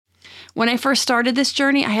When I first started this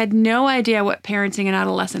journey, I had no idea what parenting an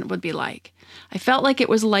adolescent would be like. I felt like it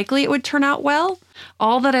was likely it would turn out well.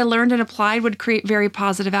 All that I learned and applied would create very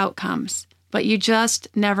positive outcomes. But you just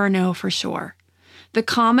never know for sure. The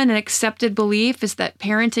common and accepted belief is that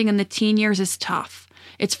parenting in the teen years is tough.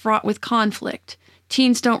 It's fraught with conflict.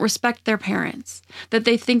 Teens don't respect their parents. That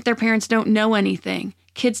they think their parents don't know anything.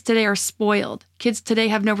 Kids today are spoiled. Kids today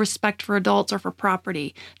have no respect for adults or for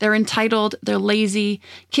property. They're entitled. They're lazy.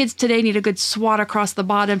 Kids today need a good swat across the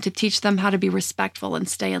bottom to teach them how to be respectful and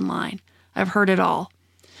stay in line. I've heard it all.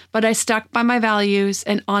 But I stuck by my values,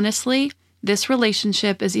 and honestly, this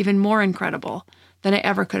relationship is even more incredible than I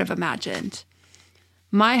ever could have imagined.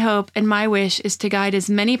 My hope and my wish is to guide as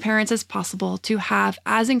many parents as possible to have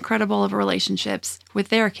as incredible of relationships with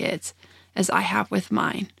their kids as I have with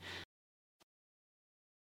mine.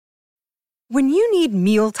 When you need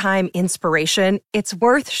mealtime inspiration, it's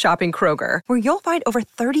worth shopping Kroger, where you'll find over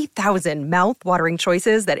 30,000 mouth-watering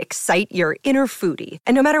choices that excite your inner foodie.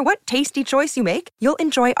 And no matter what tasty choice you make, you'll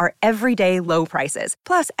enjoy our everyday low prices,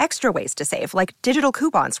 plus extra ways to save, like digital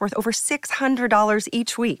coupons worth over $600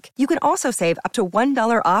 each week. You can also save up to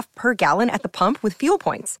 $1 off per gallon at the pump with fuel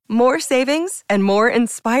points. More savings and more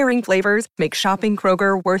inspiring flavors make shopping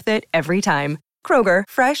Kroger worth it every time. Kroger,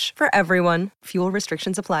 fresh for everyone. Fuel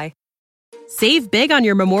restrictions apply. Save big on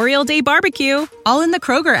your Memorial Day barbecue, all in the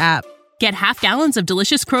Kroger app. Get half gallons of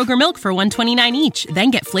delicious Kroger milk for $1.29 each.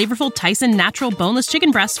 Then get flavorful Tyson natural boneless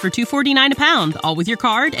chicken breasts for $2.49 a pound, all with your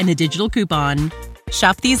card and a digital coupon.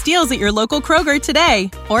 Shop these deals at your local Kroger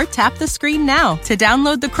today, or tap the screen now to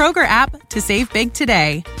download the Kroger app to save big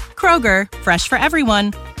today. Kroger, fresh for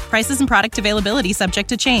everyone. Prices and product availability subject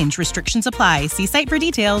to change. Restrictions apply. See site for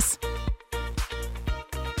details.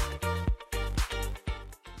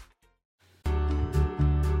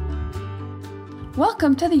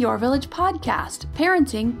 Welcome to the Your Village podcast,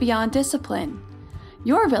 Parenting Beyond Discipline.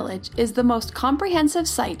 Your Village is the most comprehensive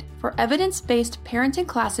site for evidence-based parenting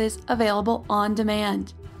classes available on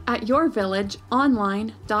demand at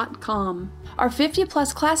yourvillageonline.com. Our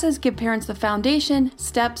 50-plus classes give parents the foundation,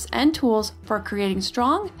 steps, and tools for creating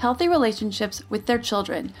strong, healthy relationships with their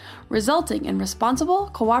children, resulting in responsible,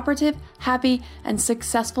 cooperative, happy, and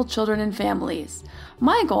successful children and families.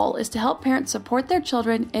 My goal is to help parents support their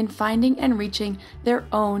children in finding and reaching their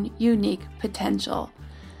own unique potential.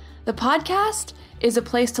 The podcast is a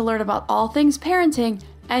place to learn about all things parenting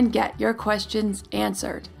and get your questions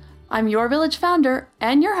answered. I'm Your Village founder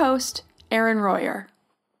and your host, Erin Royer.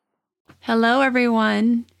 Hello,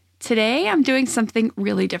 everyone. Today, I'm doing something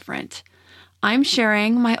really different. I'm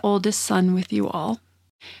sharing my oldest son with you all,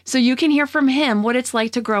 so you can hear from him what it's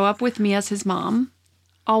like to grow up with me as his mom.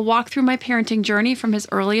 I'll walk through my parenting journey from his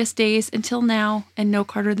earliest days until now, and no,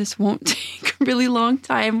 Carter, this won't take a really long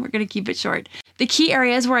time. We're going to keep it short. The key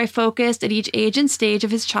areas where I focused at each age and stage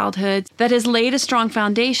of his childhood that has laid a strong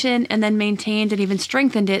foundation and then maintained and even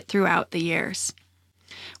strengthened it throughout the years.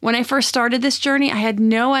 When I first started this journey, I had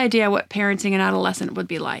no idea what parenting an adolescent would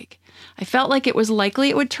be like. I felt like it was likely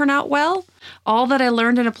it would turn out well. All that I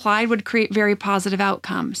learned and applied would create very positive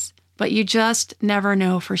outcomes. But you just never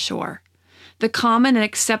know for sure. The common and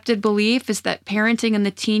accepted belief is that parenting in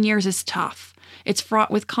the teen years is tough. It's fraught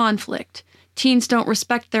with conflict. Teens don't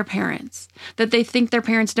respect their parents. That they think their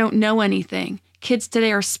parents don't know anything. Kids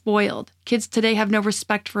today are spoiled. Kids today have no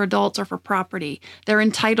respect for adults or for property. They're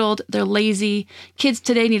entitled. They're lazy. Kids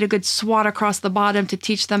today need a good swat across the bottom to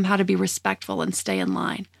teach them how to be respectful and stay in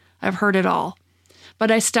line. I've heard it all.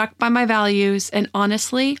 But I stuck by my values, and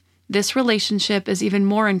honestly, this relationship is even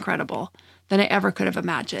more incredible than I ever could have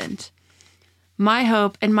imagined. My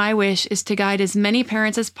hope and my wish is to guide as many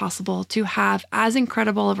parents as possible to have as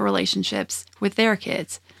incredible of relationships with their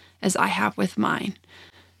kids as I have with mine.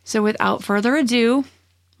 So without further ado,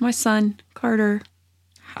 my son, Carter.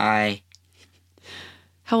 Hi.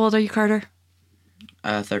 How old are you, Carter?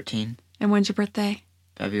 13. And when's your birthday?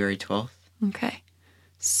 February 12th. Okay.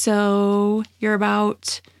 So you're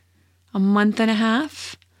about a month and a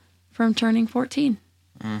half from turning 14,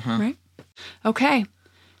 right? Okay.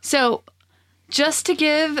 So just to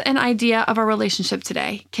give an idea of our relationship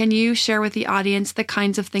today, can you share with the audience the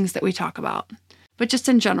kinds of things that we talk about? But just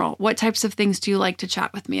in general, what types of things do you like to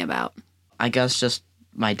chat with me about? I guess just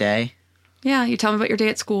my day. Yeah, you tell me about your day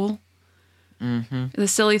at school. The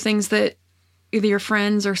silly things that either your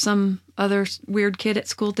friends or some other weird kid at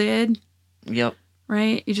school did. Yep.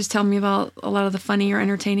 Right? You just tell me about a lot of the funny or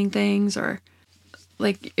entertaining things, or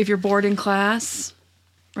like if you're bored in class,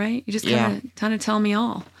 right? You just kind of tell me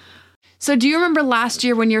all. So do you remember last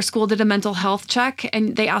year when your school did a mental health check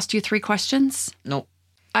and they asked you 3 questions? Nope.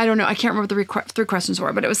 I don't know. I can't remember what the 3 questions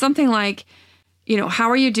were, but it was something like, how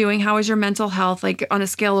are you doing? How is your mental health? Like on a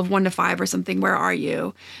scale of 1 to 5 or something, where are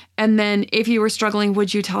you? And then if you were struggling,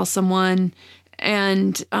 would you tell someone?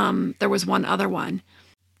 And there was one other one.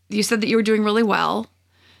 You said that you were doing really well.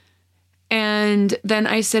 And then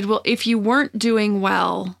I said, well, if you weren't doing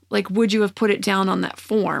well, like, would you have put it down on that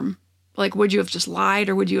form? Like, would you have just lied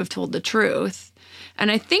or would you have told the truth? And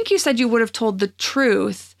I think you said you would have told the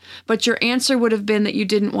truth, but your answer would have been that you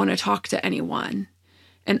didn't want to talk to anyone.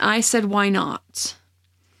 And I said, why not?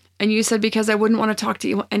 And you said, because I wouldn't want to talk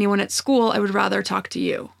to anyone at school. I would rather talk to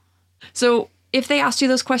you. So if they asked you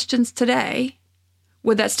those questions today,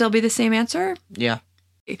 would that still be the same answer? Yeah.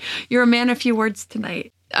 You're a man of few words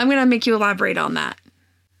tonight. I'm going to make you elaborate on that.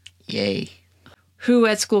 Yay. Who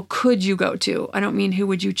at school could you go to? I don't mean who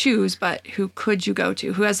would you choose, but who could you go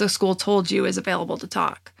to? Who has the school told you is available to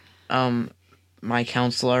talk? My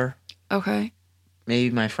counselor. Okay.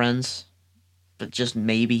 Maybe my friends, but just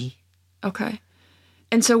maybe. Okay.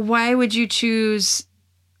 And so why would you choose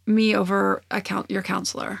me over your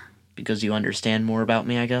counselor? Because you understand more about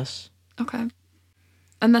me, I guess. Okay.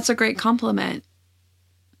 And that's a great compliment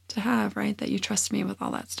to have, right? That you trust me with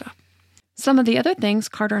all that stuff. Some of the other things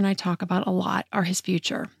Carter and I talk about a lot are his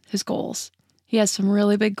future, his goals. He has some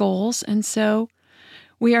really big goals, and so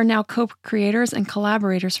we are now co-creators and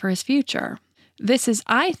collaborators for his future. This is,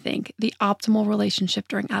 I think, the optimal relationship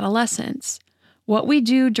during adolescence. What we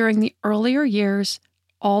do during the earlier years,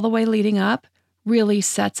 all the way leading up, really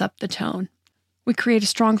sets up the tone. We create a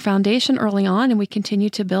strong foundation early on, and we continue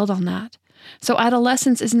to build on that. So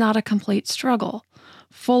adolescence is not a complete struggle,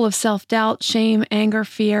 full of self-doubt, shame, anger,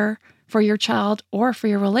 fear for your child or for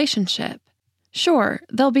your relationship. Sure,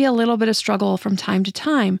 there'll be a little bit of struggle from time to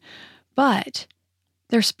time, but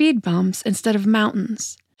they're speed bumps instead of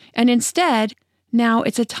mountains. And instead, now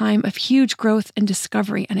it's a time of huge growth and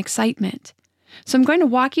discovery and excitement. So I'm going to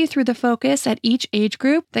walk you through the focus at each age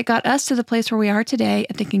group that got us to the place where we are today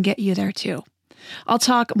and that can get you there too. I'll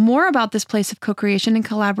talk more about this place of co-creation and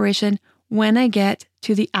collaboration when I get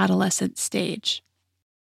to the adolescent stage.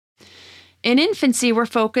 In infancy, we're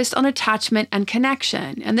focused on attachment and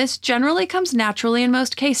connection, and this generally comes naturally in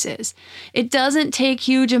most cases. It doesn't take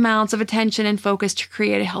huge amounts of attention and focus to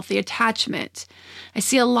create a healthy attachment. I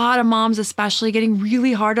see a lot of moms especially getting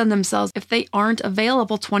really hard on themselves if they aren't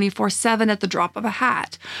available 24/7 at the drop of a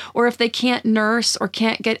hat, or if they can't nurse or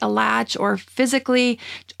can't get a latch or physically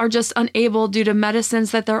are just unable due to medicines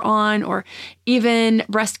that they're on or even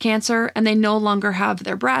breast cancer and they no longer have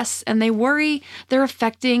their breasts and they worry they're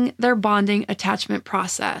affecting their bonding attachment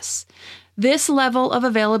process. This level of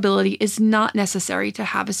availability is not necessary to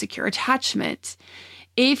have a secure attachment.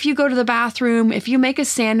 If you go to the bathroom, if you make a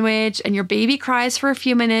sandwich and your baby cries for a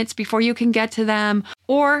few minutes before you can get to them,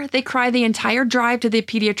 or they cry the entire drive to the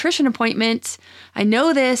pediatrician appointment, I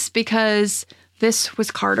know this because this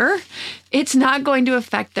was Carter, it's not going to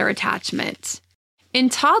affect their attachment. In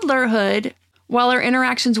toddlerhood, while our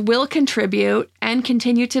interactions will contribute and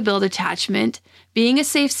continue to build attachment, being a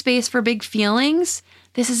safe space for big feelings,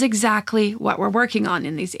 this is exactly what we're working on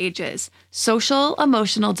in these ages. Social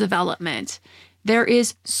emotional development. There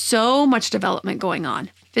is so much development going on,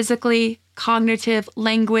 physically, cognitive,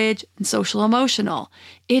 language, and social emotional.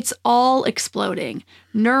 It's all exploding.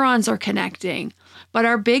 Neurons are connecting. But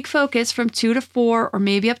our big focus from 2 to 4 or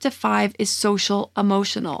maybe up to 5 is social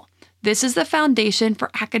emotional. This is the foundation for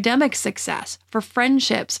academic success, for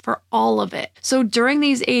friendships, for all of it. So during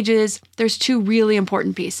these ages, there's 2 really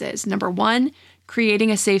important pieces. Number 1, creating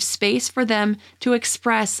a safe space for them to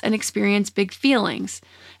express and experience big feelings.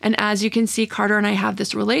 And as you can see, Carter and I have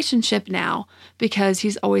this relationship now because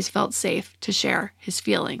he's always felt safe to share his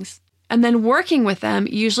feelings. And then working with them,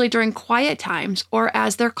 usually during quiet times or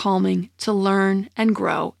as they're calming, to learn and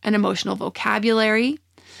grow an emotional vocabulary.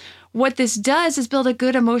 What this does is build a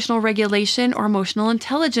good emotional regulation or emotional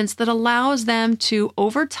intelligence that allows them to,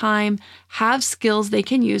 over time, have skills they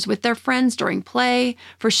can use with their friends during play,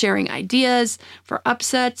 for sharing ideas, for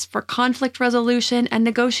upsets, for conflict resolution, and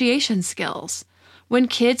negotiation skills. When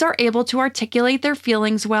kids are able to articulate their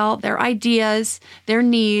feelings well, their ideas, their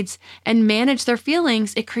needs, and manage their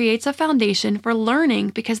feelings, it creates a foundation for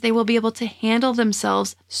learning because they will be able to handle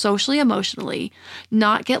themselves socially, emotionally,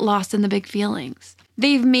 not get lost in the big feelings.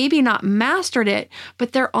 They've maybe not mastered it,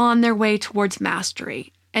 but they're on their way towards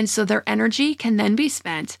mastery. And so their energy can then be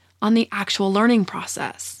spent on the actual learning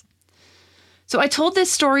process. So I told this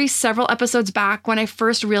story several episodes back when I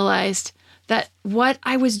first realized that what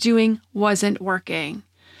I was doing wasn't working.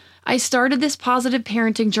 I started this positive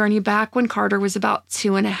parenting journey back when Carter was about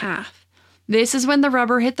 2.5. This is when the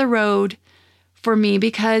rubber hit the road for me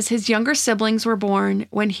because his younger siblings were born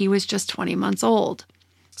when he was just 20 months old.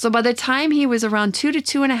 So by the time he was around 2 to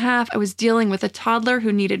 2.5, I was dealing with a toddler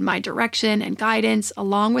who needed my direction and guidance,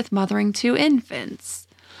 along with mothering 2 infants.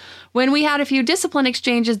 When we had a few discipline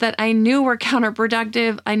exchanges that I knew were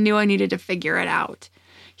counterproductive, I knew I needed to figure it out.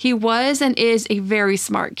 He was and is a very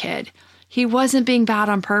smart kid. He wasn't being bad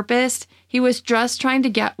on purpose. He was just trying to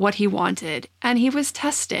get what he wanted, and he was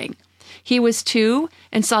testing. He was 2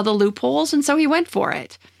 and saw the loopholes, and so he went for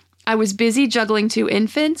it. I was busy juggling 2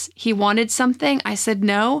 infants. He wanted something. I said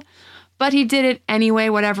no, but he did it anyway,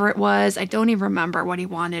 whatever it was. I don't even remember what he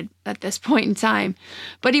wanted at this point in time,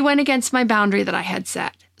 but he went against my boundary that I had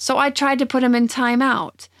set. So I tried to put him in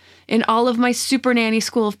timeout in all of my super nanny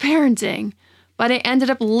school of parenting, but I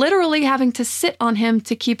ended up literally having to sit on him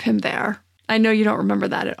to keep him there. I know you don't remember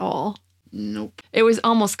that at all. Nope. It was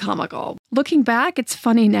almost comical. Looking back, it's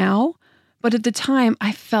funny now, but at the time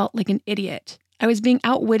I felt like an idiot. I was being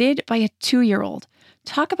outwitted by a 2-year-old.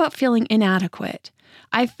 Talk about feeling inadequate.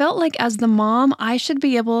 I felt like as the mom, I should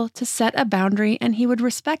be able to set a boundary and he would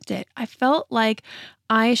respect it. I felt like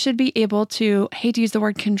I should be able to, I hate to use the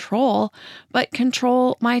word control, but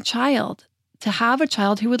control my child, to have a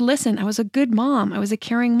child who would listen. I was a good mom. I was a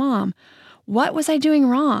caring mom. What was I doing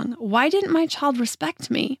wrong? Why didn't my child respect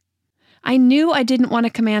me? I knew I didn't want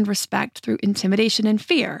to command respect through intimidation and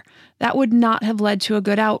fear. That would not have led to a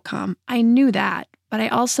good outcome. I knew that, but I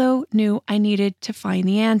also knew I needed to find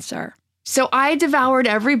the answer. So I devoured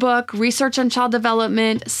every book, research on child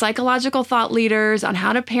development, psychological thought leaders on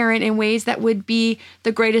how to parent in ways that would be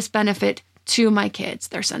the greatest benefit to my kids,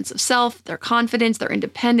 their sense of self, their confidence, their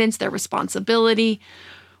independence, their responsibility,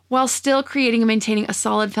 while still creating and maintaining a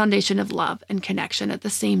solid foundation of love and connection at the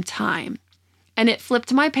same time. And it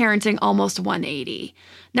flipped my parenting almost 180.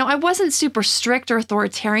 Now, I wasn't super strict or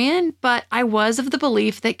authoritarian, but I was of the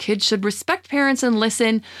belief that kids should respect parents and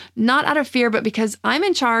listen, not out of fear, but because I'm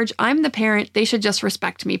in charge, I'm the parent, they should just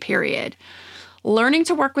respect me, period. Learning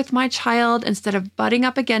to work with my child instead of butting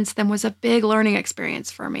up against them was a big learning experience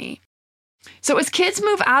for me. So as kids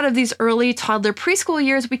move out of these early toddler preschool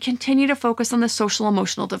years, we continue to focus on the social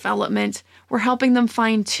emotional development. We're helping them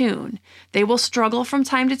fine tune. They will struggle from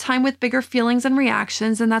time to time with bigger feelings and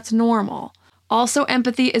reactions, and that's normal. Also,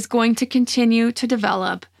 empathy is going to continue to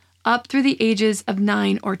develop up through the ages of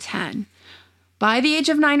 9 or 10. By the age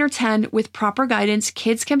of 9 or 10, with proper guidance,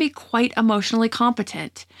 kids can be quite emotionally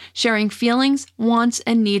competent, sharing feelings, wants,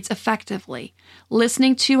 and needs effectively,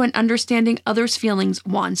 listening to and understanding others' feelings,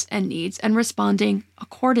 wants, and needs, and responding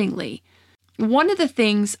accordingly. One of the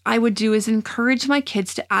things I would do is encourage my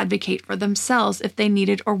kids to advocate for themselves if they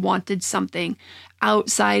needed or wanted something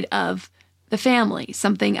outside of the family,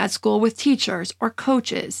 something at school with teachers or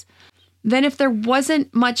coaches. Then if there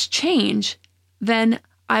wasn't much change, then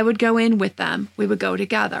I would go in with them. We would go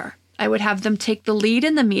together. I would have them take the lead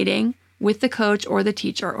in the meeting with the coach or the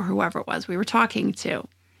teacher or whoever it was we were talking to.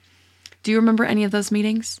 Do you remember any of those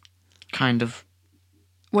meetings? Kind of.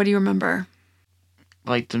 What do you remember?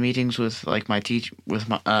 Like the meetings with like my teacher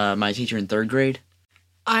in 3rd grade.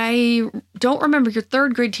 I don't remember your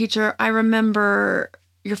 3rd grade teacher. I remember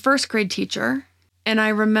your 1st grade teacher, and I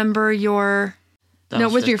remember your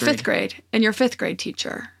 5th grade and your 5th grade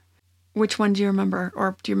teacher. Which one do you remember,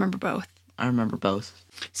 or do you remember both? I remember both.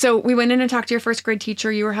 So we went in and talked to your 1st grade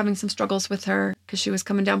teacher. You were having some struggles with her because she was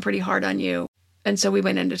coming down pretty hard on you. And so we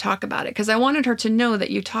went in to talk about it because I wanted her to know that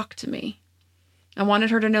you talk to me. I wanted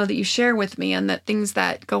her to know that you share with me and that things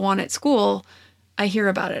that go on at school, I hear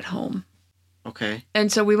about at home. Okay.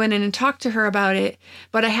 And so we went in and talked to her about it,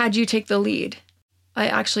 but I had you take the lead. I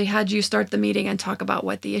actually had you start the meeting and talk about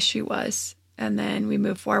what the issue was. And then we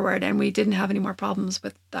moved forward and we didn't have any more problems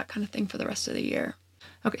with that kind of thing for the rest of the year.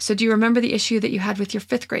 Okay, so do you remember the issue that you had with your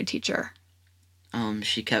 5th grade teacher?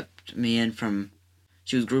 She kept me in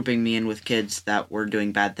she was grouping me in with kids that were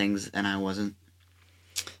doing bad things and I wasn't.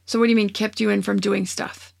 So what do you mean kept you in from doing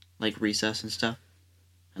stuff? Like recess and stuff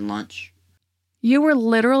and lunch. You were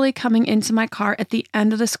literally coming into my car at the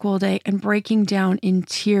end of the school day and breaking down in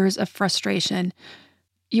tears of frustration.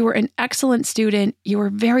 You were an excellent student. You were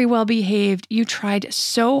very well behaved. You tried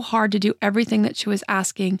so hard to do everything that she was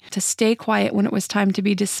asking, to stay quiet when it was time to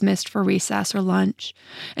be dismissed for recess or lunch.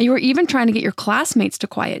 And you were even trying to get your classmates to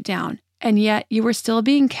quiet down. And yet you were still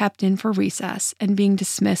being kept in for recess and being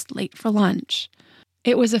dismissed late for lunch.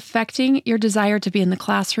 It was affecting your desire to be in the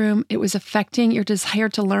classroom. It was affecting your desire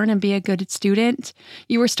to learn and be a good student.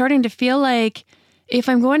 You were starting to feel like, if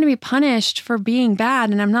I'm going to be punished for being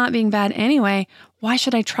bad and I'm not being bad anyway, why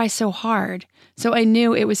should I try so hard? So I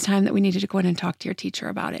knew it was time that we needed to go in and talk to your teacher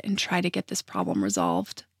about it and try to get this problem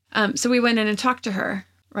resolved. So we went in and talked to her,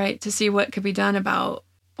 right, to see what could be done about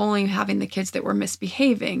only having the kids that were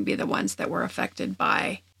misbehaving be the ones that were affected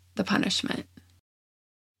by the punishment.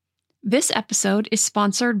 This episode is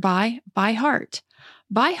sponsored by ByHeart.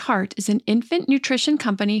 ByHeart is an infant nutrition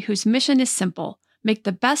company whose mission is simple: make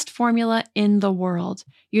the best formula in the world.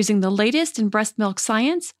 Using the latest in breast milk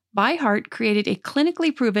science, ByHeart created a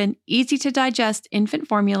clinically proven, easy-to-digest infant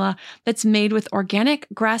formula that's made with organic,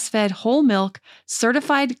 grass-fed whole milk,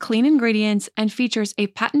 certified clean ingredients, and features a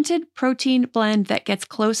patented protein blend that gets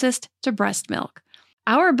closest to breast milk.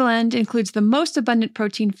 Our blend includes the most abundant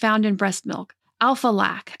protein found in breast milk,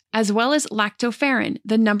 alpha-lac, as well as lactoferrin,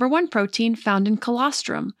 the number one protein found in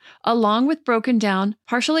colostrum, along with broken down,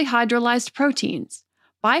 partially hydrolyzed proteins.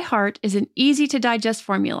 ByHeart is an easy-to-digest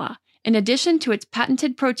formula. In addition to its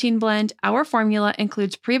patented protein blend, our formula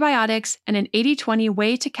includes prebiotics and an 80-20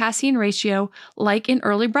 whey to casein ratio like in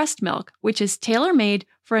early breast milk, which is tailor-made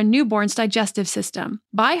for a newborn's digestive system.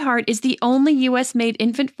 ByHeart is the only U.S.-made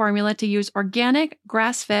infant formula to use organic,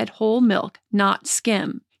 grass-fed whole milk, not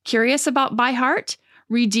skim. Curious about ByHeart?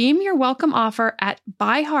 Redeem your welcome offer at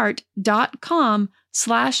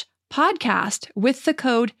byheart.com/podcast with the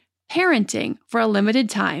code PARENTING for a limited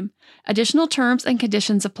time. Additional terms and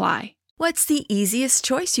conditions apply. What's the easiest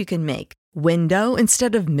choice you can make? Window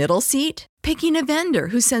instead of middle seat? Picking a vendor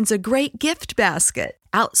who sends a great gift basket?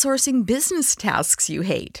 Outsourcing business tasks you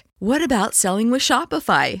hate? What about selling with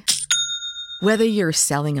Shopify? Whether you're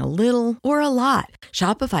selling a little or a lot,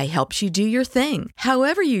 Shopify helps you do your thing,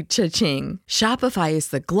 however you cha-ching. Shopify is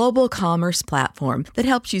the global commerce platform that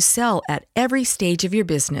helps you sell at every stage of your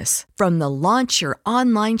business. From the launch your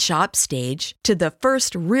online shop stage to the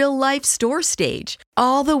first real-life store stage,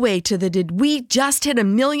 all the way to the did we just hit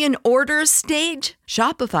 1 million orders stage.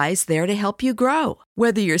 Shopify's there to help you grow.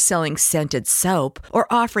 Whether you're selling scented soap or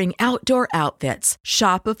offering outdoor outfits,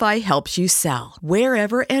 Shopify helps you sell.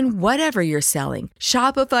 Wherever and whatever you're selling,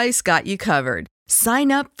 Shopify's got you covered. Sign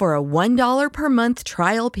up for a $1 per month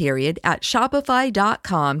trial period at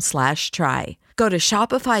shopify.com/try. Go to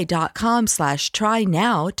shopify.com/try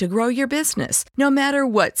now to grow your business, no matter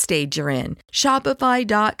what stage you're in.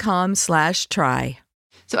 Shopify.com/try.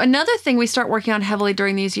 So another thing we start working on heavily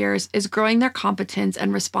during these years is growing their competence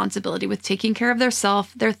and responsibility with taking care of their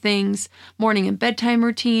self, their things, morning and bedtime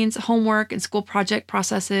routines, homework and school project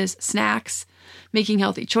processes, snacks, making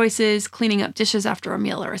healthy choices, cleaning up dishes after a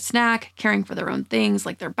meal or a snack, caring for their own things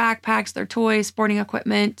like their backpacks, their toys, sporting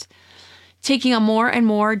equipment, taking on more and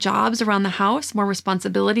more jobs around the house, more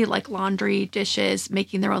responsibility like laundry, dishes,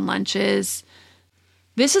 making their own lunches.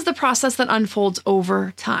 This is the process that unfolds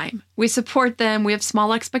over time. We support them. We have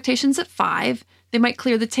small expectations at 5. They might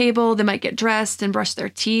clear the table. They might get dressed and brush their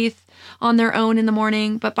teeth on their own in the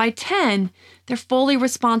morning. But by 10, they're fully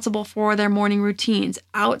responsible for their morning routines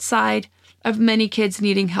outside of many kids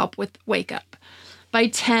needing help with wake up. By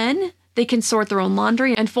 10, they can sort their own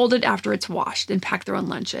laundry and fold it after it's washed and pack their own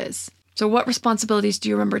lunches. So what responsibilities do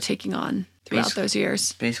you remember taking on throughout those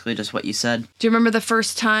years? Basically just what you said. Do you remember the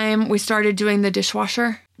first time we started doing the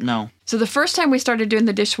dishwasher? No. So the first time we started doing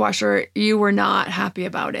the dishwasher, you were not happy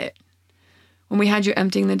about it. When we had you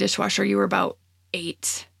emptying the dishwasher, you were about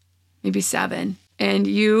 8, maybe 7. And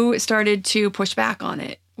you started to push back on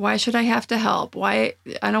it. Why should I have to help? Why?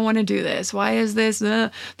 I don't want to do this. Why is this?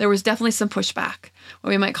 There was definitely some pushback, what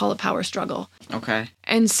we might call a power struggle. Okay.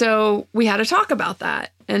 And so we had to talk about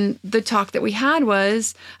that. And the talk that we had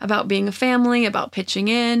was about being a family, about pitching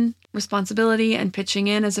in, responsibility and pitching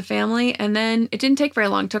in as a family. And then it didn't take very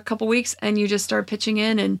long. It took a couple weeks and you just started pitching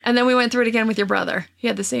in. And then we went through it again with your brother. He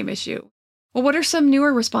had the same issue. Well, what are some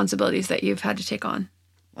newer responsibilities that you've had to take on?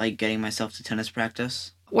 Like getting myself to tennis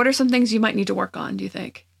practice. What are some things you might need to work on, do you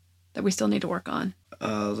think, that we still need to work on?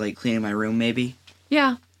 Like cleaning my room, maybe.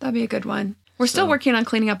 Yeah, that'd be a good one. We're still working on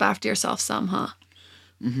cleaning up after yourself some, huh?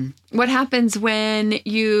 Mm-hmm. What happens when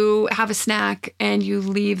you have a snack and you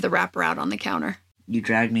leave the wrapper out on the counter? You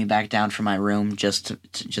dragged me back down from my room just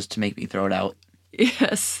to make me throw it out.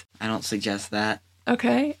 Yes. I don't suggest that.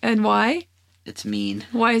 Okay, and why? It's mean.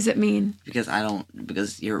 Why is it mean?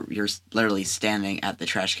 Because you're literally standing at the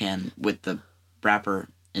trash can with the wrapper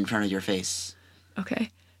in front of your face.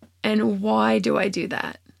 Okay. And why do I do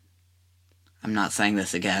that? I'm not saying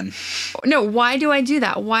this again. No, why do I do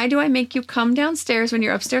that? Why do I make you come downstairs when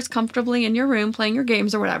you're upstairs comfortably in your room playing your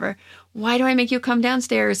games or whatever? Why do I make you come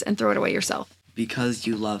downstairs and throw it away yourself? Because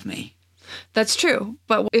you love me. That's true.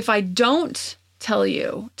 But if I don't tell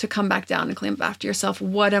you to come back down and clean up after yourself,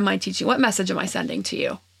 what am I teaching? What message am I sending to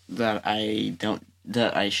you? That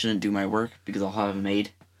I shouldn't do my work because I'll have a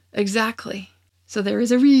maid. Exactly. So there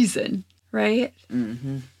is a reason, right?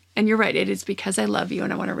 Mm-hmm. And you're right. It is because I love you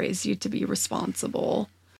and I want to raise you to be responsible.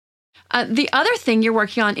 The other thing you're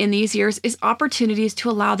working on in these years is opportunities to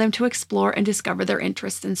allow them to explore and discover their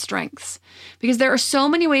interests and strengths. Because there are so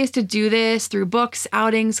many ways to do this through books,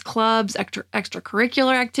 outings, clubs,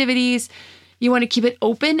 extracurricular activities. You want to keep it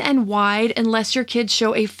open and wide unless your kids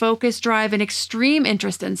show a focus, drive, and extreme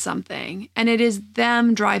interest in something. And it is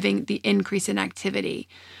them driving the increase in activity,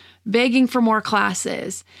 begging for more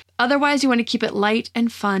classes. Otherwise, you want to keep it light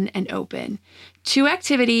and fun and open. 2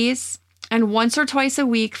 activities and once or twice a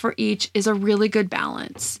week for each is a really good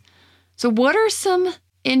balance. So what are some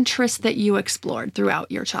interests that you explored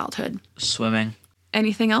throughout your childhood? Swimming.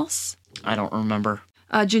 Anything else? I don't remember.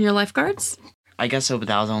 Junior lifeguards? I guess so, but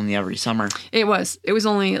that was only every summer. It was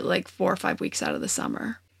only like 4 or 5 weeks out of the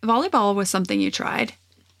summer. Volleyball was something you tried.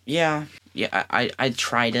 Yeah, I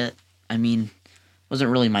tried it. I mean, it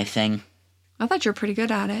wasn't really my thing. I thought you were pretty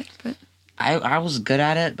good at it, but... I was good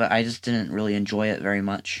at it, but I just didn't really enjoy it very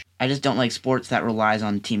much. I just don't like sports that relies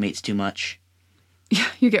on teammates too much. Yeah,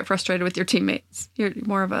 you get frustrated with your teammates. You're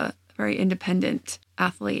more of a very independent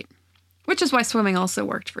athlete, which is why swimming also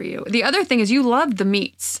worked for you. The other thing is you loved the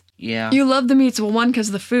meets. Yeah. You loved the meets, well, 1, because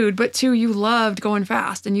of the food, but 2, you loved going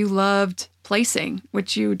fast and you loved placing,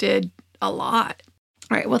 which you did a lot.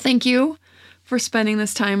 All right, well, thank you for spending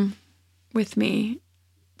this time with me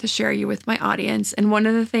to share you with my audience. And one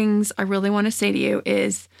of the things I really want to say to you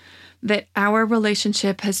is that our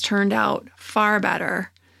relationship has turned out far better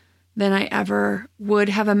than I ever would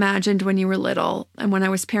have imagined when you were little. And when I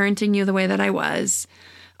was parenting you the way that I was,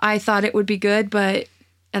 I thought it would be good,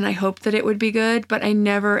 and I hoped that it would be good, but I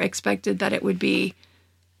never expected that it would be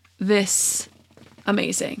this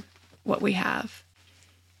amazing, what we have.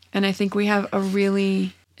 And I think we have a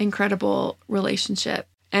really incredible relationship.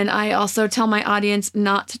 And I also tell my audience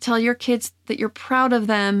not to tell your kids that you're proud of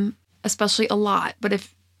them, especially a lot. But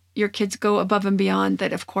if your kids go above and beyond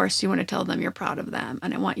that, of course, you want to tell them you're proud of them.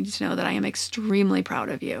 And I want you to know that I am extremely proud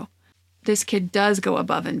of you. This kid does go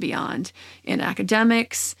above and beyond in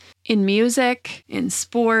academics, in music, in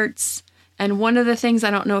sports. And one of the things,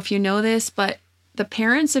 I don't know if you know this, but the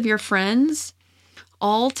parents of your friends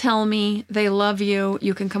all tell me they love you.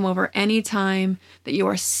 You can come over anytime, that you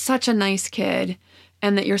are such a nice kid,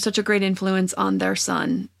 and that you're such a great influence on their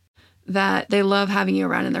son, that they love having you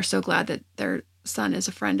around and they're so glad that their son is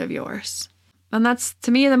a friend of yours. And that's, to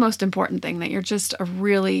me, the most important thing, that you're just a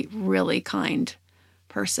really, really kind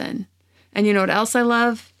person. And you know what else I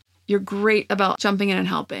love? You're great about jumping in and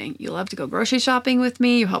helping. You love to go grocery shopping with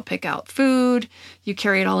me. You help pick out food. You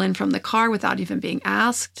carry it all in from the car without even being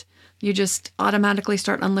asked. You just automatically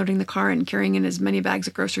start unloading the car and carrying in as many bags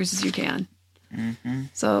of groceries as you can. Mm-hmm.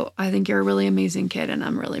 So I think you're a really amazing kid, and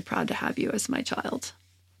I'm really proud to have you as my child.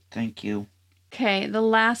 Thank you. Okay, the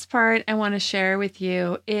last part I want to share with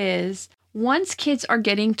you is once kids are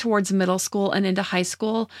getting towards middle school and into high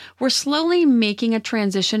school, we're slowly making a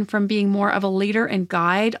transition from being more of a leader and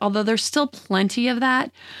guide, although there's still plenty of that,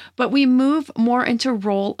 but we move more into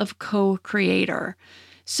role of co-creator.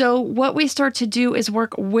 So what we start to do is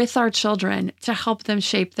work with our children to help them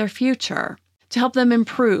shape their future, to help them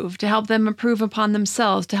improve upon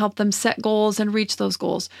themselves, to help them set goals and reach those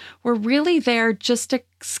goals. We're really there just to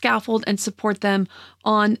scaffold and support them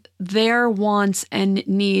on their wants and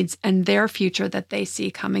needs and their future that they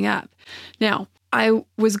see coming up. Now, I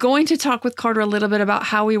was going to talk with Carter a little bit about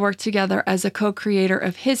how we work together as a co-creator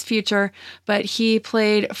of his future, but he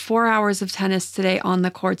played 4 hours of tennis today on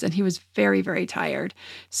the courts and he was very, very tired.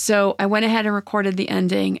 So I went ahead and recorded the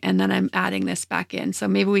ending, and then I'm adding this back in. So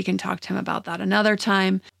maybe we can talk to him about that another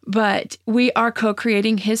time. But we are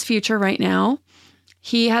co-creating his future right now.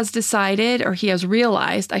 He has decided, or he has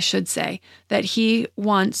realized, I should say, that he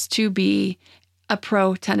wants to be a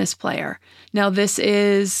pro tennis player. Now, this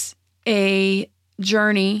is a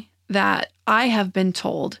journey that I have been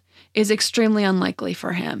told is extremely unlikely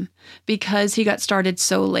for him because he got started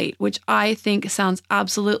so late, which I think sounds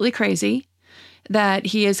absolutely crazy, that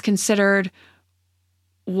he is considered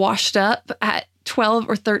washed up at 12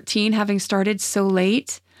 or 13, having started so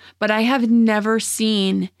late. But I have never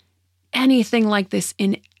seen anything like this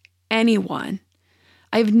in anyone.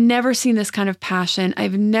 I've never seen this kind of passion.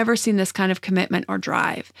 I've never seen this kind of commitment or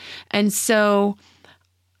drive. And so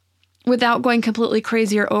without going completely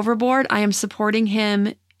crazy or overboard, I am supporting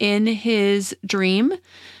him in his dream.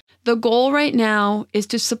 The goal right now is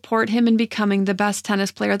to support him in becoming the best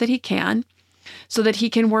tennis player that he can so that he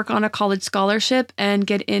can work on a college scholarship and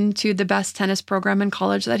get into the best tennis program in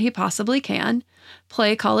college that he possibly can,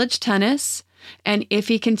 play college tennis. And if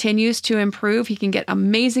he continues to improve, he can get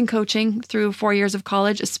amazing coaching through 4 years of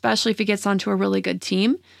college, especially if he gets onto a really good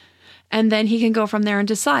team. And then he can go from there and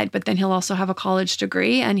decide. But then he'll also have a college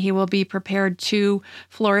degree and he will be prepared to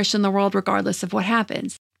flourish in the world regardless of what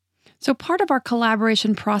happens. So part of our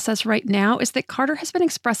collaboration process right now is that Carter has been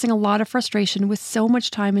expressing a lot of frustration with so much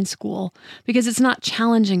time in school because it's not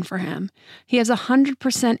challenging for him. He has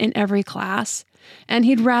 100% in every class, and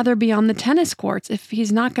he'd rather be on the tennis courts if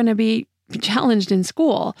he's not going to be challenged in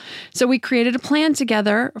school. So we created a plan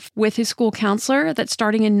together with his school counselor that's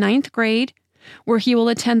starting in 9th grade, where he will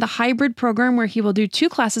attend the hybrid program where he will do 2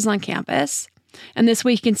 classes on campus. And this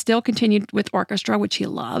way he can still continue with orchestra, which he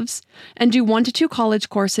loves, and do 1 to 2 college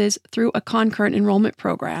courses through a concurrent enrollment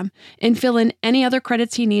program and fill in any other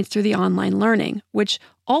credits he needs through the online learning, which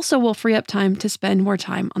also will free up time to spend more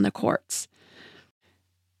time on the courts.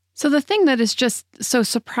 So the thing that is just so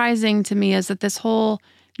surprising to me is that this whole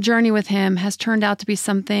journey with him has turned out to be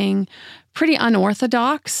something pretty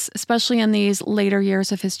unorthodox, especially in these later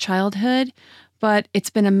years of his childhood. But it's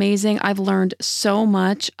been amazing. I've learned so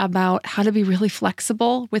much about how to be really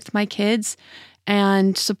flexible with my kids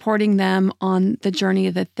and supporting them on the journey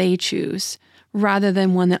that they choose rather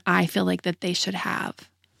than one that I feel like that they should have.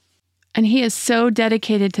 And he is so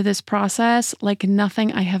dedicated to this process like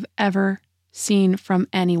nothing I have ever seen from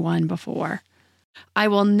anyone before. I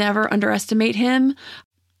will never underestimate him.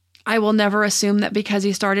 I will never assume that because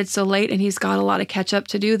he started so late and he's got a lot of catch up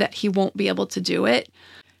to do that he won't be able to do it.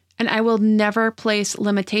 And I will never place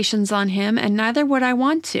limitations on him, and neither would I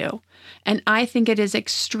want to. And I think it is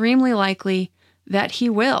extremely likely that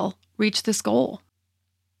he will reach this goal.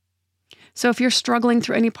 So if you're struggling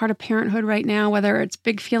through any part of parenthood right now, whether it's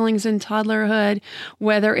big feelings in toddlerhood,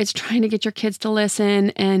 whether it's trying to get your kids to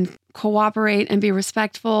listen and cooperate and be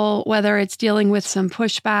respectful, whether it's dealing with some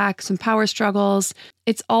pushback, some power struggles,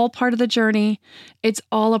 it's all part of the journey. It's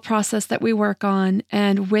all a process that we work on.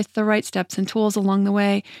 And with the right steps and tools along the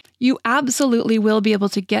way, you absolutely will be able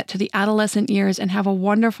to get to the adolescent years and have a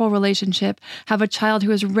wonderful relationship, have a child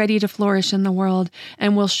who is ready to flourish in the world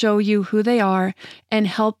and will show you who they are and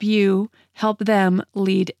help them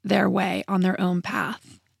lead their way on their own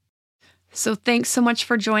path. So thanks so much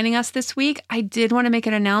for joining us this week. I did want to make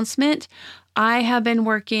an announcement. I have been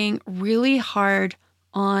working really hard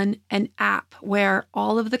on an app where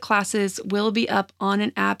all of the classes will be up on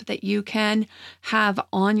an app that you can have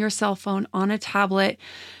on your cell phone, on a tablet.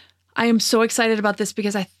 I am so excited about this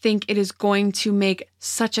because I think it is going to make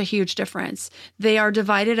such a huge difference. They are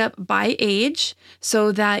divided up by age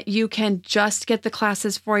so that you can just get the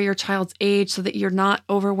classes for your child's age so that you're not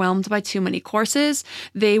overwhelmed by too many courses.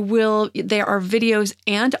 There are videos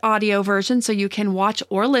and audio versions so you can watch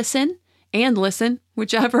or listen,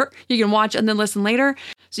 whichever. You can watch and then listen later.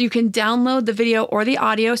 So you can download the video or the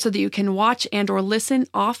audio so that you can watch and or listen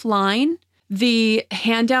offline. The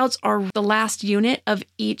handouts are the last unit of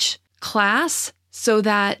each class so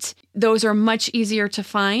that those are much easier to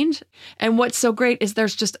find. And what's so great is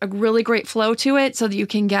there's just a really great flow to it so that you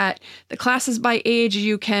can get the classes by age.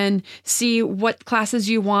 You can see what classes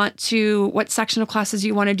you want to, what section of classes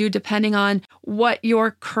you want to do depending on what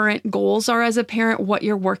your current goals are as a parent, what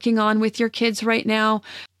you're working on with your kids right now.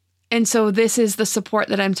 And so this is the support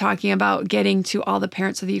that I'm talking about, getting to all the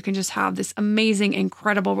parents so that you can just have this amazing,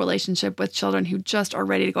 incredible relationship with children who just are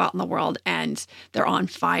ready to go out in the world and they're on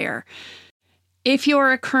fire. If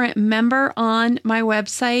you're a current member on my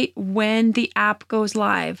website, when the app goes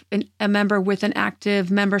live, a member with an active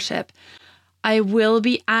membership, I will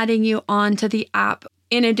be adding you onto the app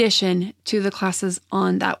in addition to the classes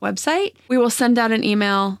on that website. We will send out an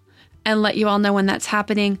email and let you all know when that's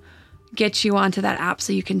happening. Get you onto that app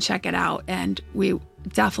so you can check it out. And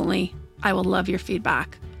I will love your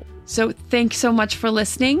feedback. So thanks so much for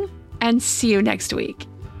listening and see you next week.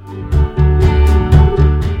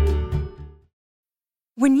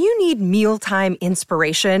 When you need mealtime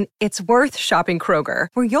inspiration, it's worth shopping Kroger,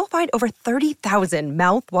 where you'll find over 30,000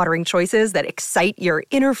 mouth-watering choices that excite your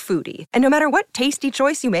inner foodie. And no matter what tasty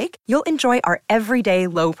choice you make, you'll enjoy our everyday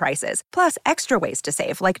low prices, plus extra ways to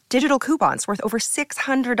save, like digital coupons worth over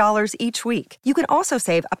 $600 each week. You can also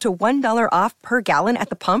save up to $1 off per gallon at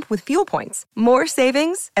the pump with fuel points. More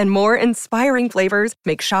savings and more inspiring flavors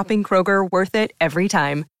make shopping Kroger worth it every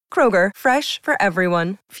time. Kroger, fresh for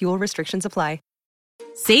everyone. Fuel restrictions apply.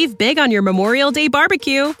 Save big on your Memorial Day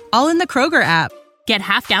barbecue, all in the Kroger app. Get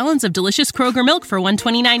half gallons of delicious Kroger milk for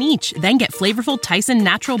 $1.29 each. Then get flavorful Tyson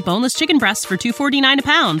natural boneless chicken breasts for $2.49 a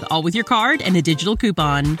pound, all with your card and a digital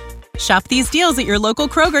coupon. Shop these deals at your local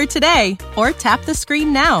Kroger today, or tap the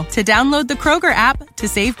screen now to download the Kroger app to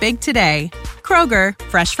save big today. Kroger,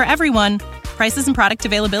 fresh for everyone. Prices and product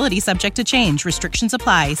availability subject to change. Restrictions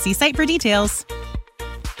apply. See site for details.